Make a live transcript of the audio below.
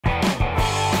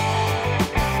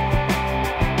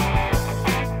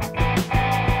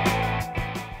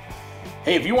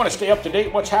Hey, if you want to stay up to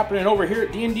date what's happening over here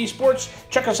at D&D Sports,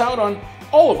 check us out on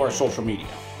all of our social media.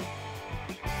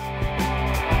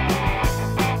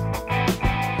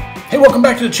 Hey, welcome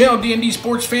back to the channel, D&D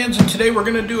Sports fans, and today we're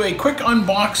going to do a quick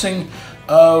unboxing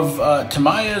of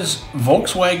Tamiya's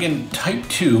Volkswagen Type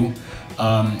 2.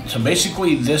 So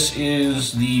basically this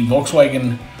is the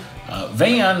Volkswagen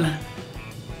van,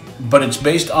 but it's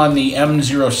based on the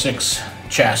M-06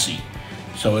 chassis.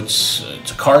 So it's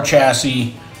a car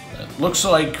chassis. It looks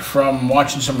like, from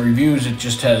watching some reviews, it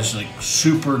just has like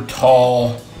super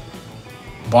tall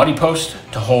body post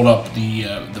to hold up the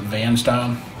van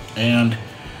style. And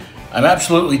I'm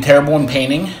absolutely terrible in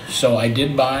painting, so I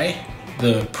did buy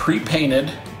the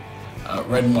pre-painted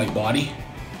red and white body.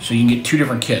 So you can get two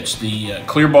different kits, the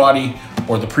clear body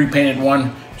or the pre-painted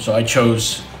one. So I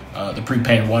chose the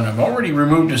pre-painted one. I've already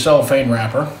removed the cellophane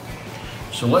wrapper.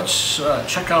 So let's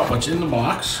check out what's in the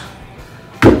box.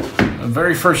 The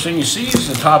very first thing you see is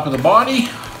the top of the body.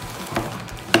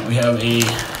 We have a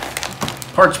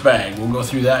parts bag. We'll go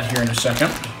through that here in a second.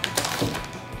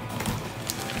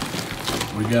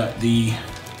 We got the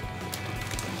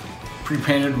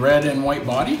pre-painted red and white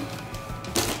body.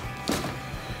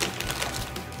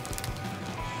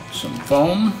 Some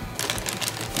foam.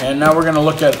 And now we're going to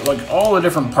look at like all the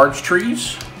different parts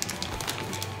trees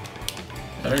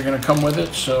that are going to come with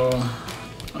it. So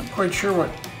I'm not quite sure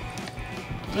what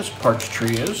this parts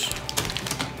tree is.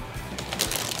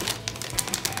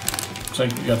 Looks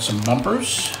like we got some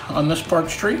bumpers on this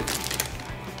parts tree.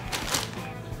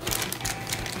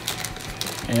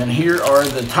 And here are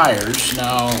the tires.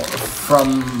 Now,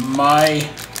 from my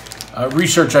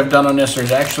research I've done on this,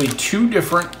 there's actually two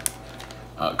different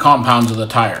compounds of the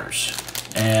tires.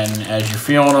 And as you're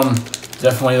feeling them,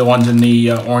 definitely the ones in the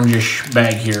orangish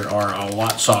bag here are a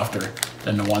lot softer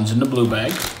than the ones in the blue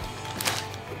bag.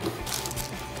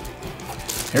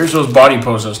 Here's those body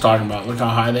posts I was talking about. Look how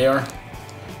high they are.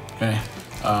 Okay.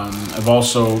 I've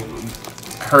also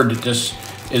heard that this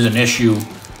is an issue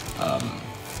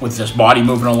with this body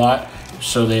moving a lot.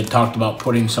 So they had talked about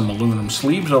putting some aluminum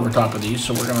sleeves over top of these.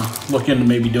 So we're going to look into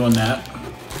maybe doing that.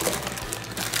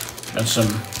 Got some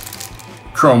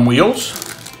chrome wheels.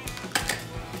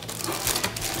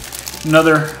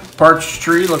 Another parts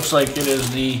tree. Looks like it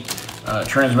is the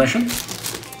transmission,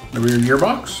 the rear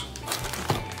gearbox.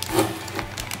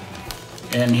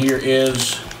 And here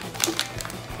is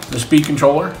the speed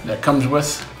controller that comes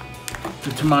with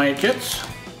the Tamiya kits.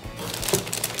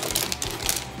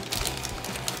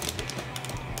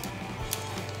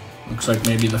 Looks like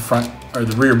maybe the front or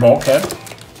the rear bulkhead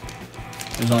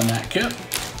is on that kit.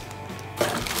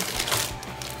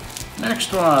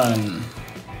 Next one,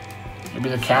 maybe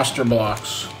the caster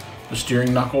blocks, the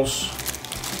steering knuckles.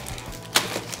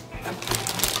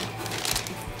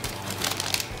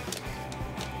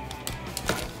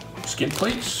 Skid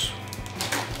plates.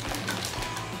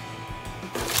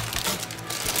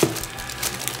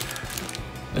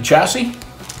 The chassis.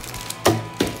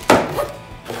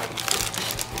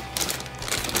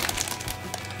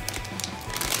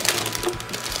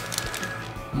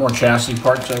 More chassis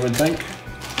parts, I would think.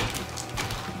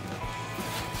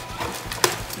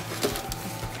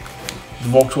 The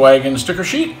Volkswagen sticker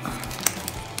sheet.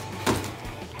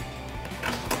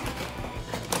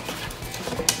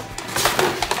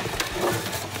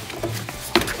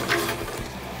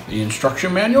 The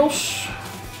instruction manuals.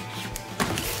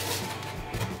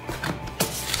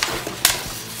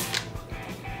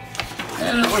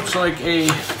 And it looks like a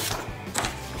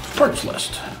parts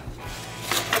list.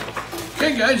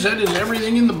 Okay guys, that is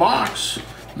everything in the box.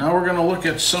 Now we're going to look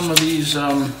at some of these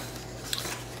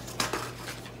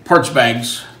parts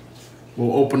bags.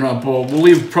 We'll open up, we'll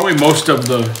leave probably most of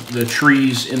the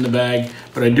trees in the bag,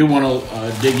 but I do want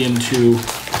to dig into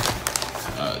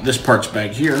this parts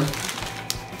bag here.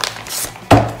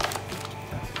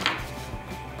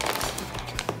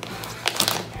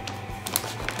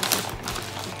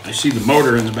 I see the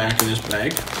motor in the back of this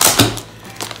bag,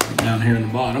 down here in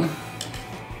the bottom.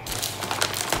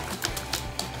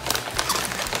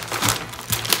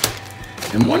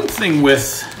 And one thing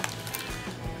with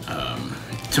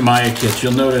Tamiya kits,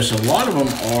 you'll notice a lot of them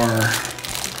are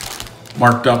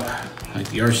marked up, like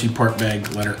the RC part bag,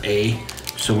 letter A.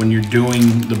 So when you're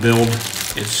doing the build,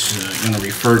 it's going to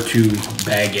refer to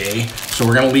bag A. So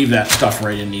we're going to leave that stuff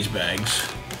right in these bags.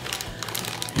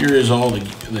 Here is all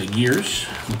the gears,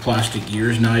 the plastic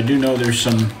gears. Now I do know there's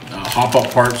some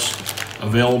hop-up parts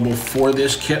available for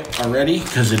this kit already,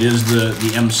 because it is the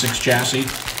M6 chassis.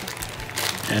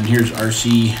 And here's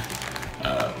RC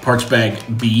parts bag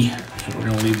B, so we're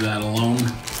going to leave that alone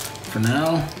for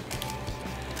now.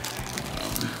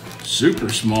 Super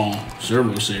small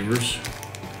servo savers.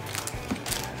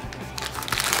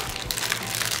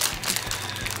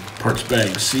 parts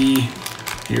bag C.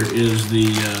 Here is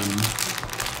the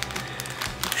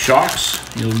shocks.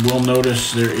 You will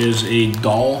notice there is a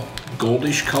dull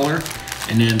goldish color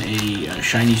and then a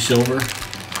shiny silver.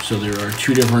 So there are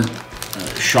two different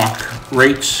shock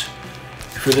rates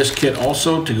for this kit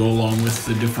also to go along with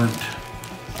the different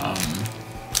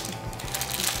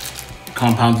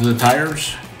compounds of the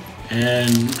tires.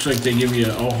 And looks like they give you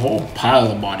a whole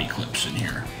pile of body clips in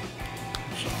here.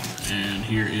 So, and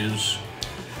here is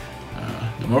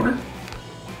the motor.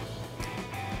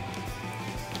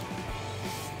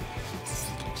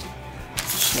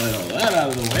 Slide all that out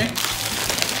of the way.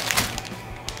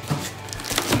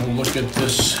 We'll look at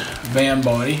this van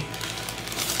body.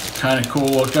 Kind of cool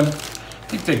looking. I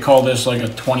think they call this like a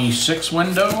 26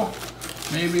 window.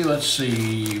 Maybe, let's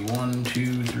see, 1,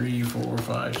 2, 3, 4,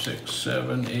 5, 6,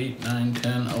 7, 8, 9,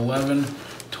 10, 11,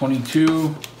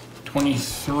 22,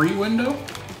 23 window.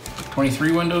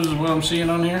 23 windows is what I'm seeing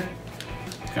on here.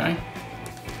 Okay.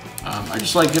 I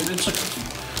just like it. It's a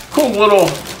cool little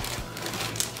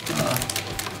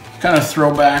kind of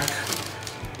throwback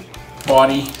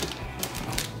body.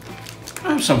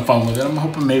 I have some fun with it. I'm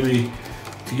hoping maybe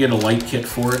to get a light kit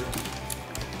for it.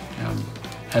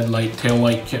 Headlight, tail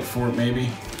light kit for it maybe.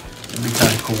 It'd be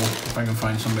kind of cool if I can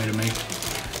find somebody to make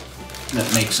that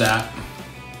makes that.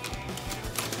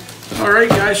 Alright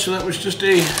guys, so that was just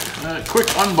a quick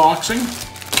unboxing.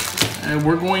 And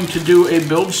we're going to do a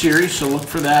build series, so look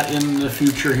for that in the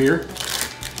future here.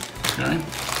 Okay.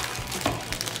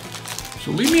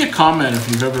 So leave me a comment if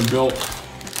you've ever built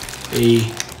a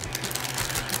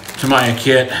Tamiya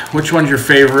kit. Which one's your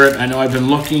favorite? I know I've been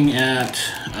looking at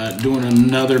doing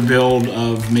another build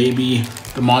of maybe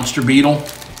the Monster Beetle.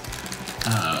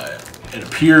 It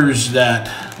appears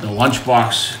that the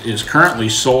lunchbox is currently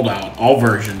sold out, all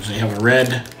versions. They have a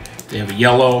red, they have a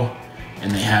yellow,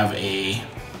 and they have a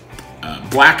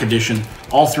black edition.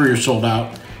 All three are sold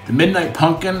out. The Midnight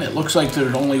Pumpkin, it looks like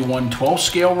there's only 1/12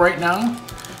 scale right now.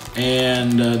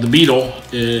 And the Beetle,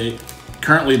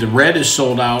 currently the red is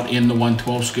sold out in the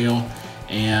 1/12 scale,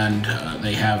 and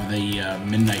they have the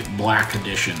Midnight Black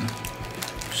edition.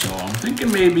 So I'm thinking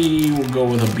maybe we'll go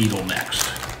with a Beetle next.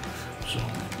 So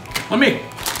let me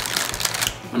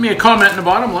a comment in the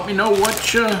bottom. Let me know what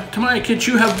Tamiya kits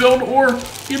you have built or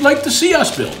you'd like to see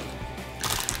us build.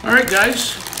 All right,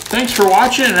 guys. Thanks for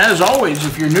watching, and as always,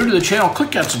 if you're new to the channel,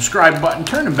 click that subscribe button,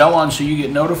 turn the bell on so you get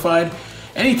notified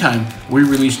anytime we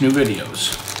release new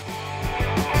videos.